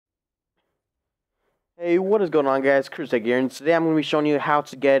Hey, what is going on, guys? Cruztech here, and today I'm going to be showing you how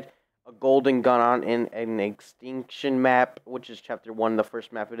to get a golden gun on in an Extinction map, which is Chapter 1, the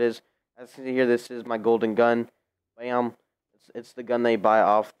first map it is. As you can see here, this is my golden gun. Bam. It's the gun they buy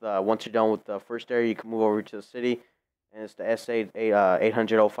off the, once you're done with the first area, you can move over to the city, and it's the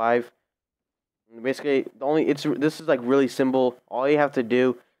S80005. And basically, this is like really simple. All you have to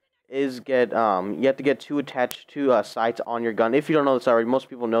do is get, you have to get two sights on your gun. If you don't know this already, most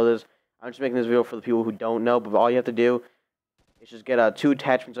people know this. I'm just making this video for the people who don't know, but all you have to do is just get two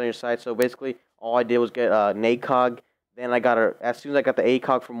attachments on your sight. So basically, all I did was get an ACOG. Then I got as soon as I got the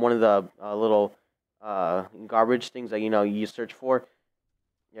ACOG from one of the little garbage things that you search for.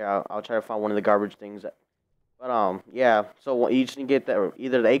 Yeah, I'll try to find one of the garbage things. But yeah. So you just need to get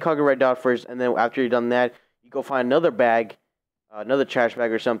either the ACOG or red dot first, and then after you're done that, you go find another bag, another trash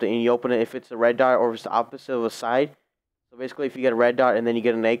bag or something, and you open it if it's a red dot or if it's the opposite of a side. So basically, if you get a red dot and then you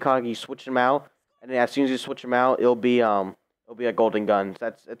get an ACOG, you switch them out, and then as soon as you switch them out, it'll be a golden gun.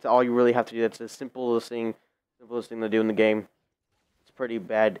 So that's all you really have to do. That's the simplest thing to do in the game. It's pretty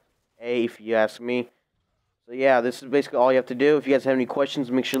bad, if you ask me. So yeah, this is basically all you have to do. If you guys have any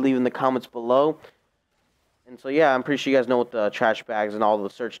questions, make sure to leave in the comments below. And so yeah, I'm pretty sure you guys know what the trash bags and all the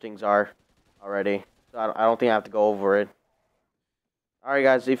search things are already. So I don't think I have to go over it. Alright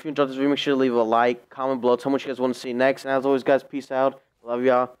guys, if you enjoyed this video, make sure to leave a like, comment below, tell me what you guys want to see next. And as always guys, peace out. Love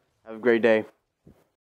y'all. Have a great day.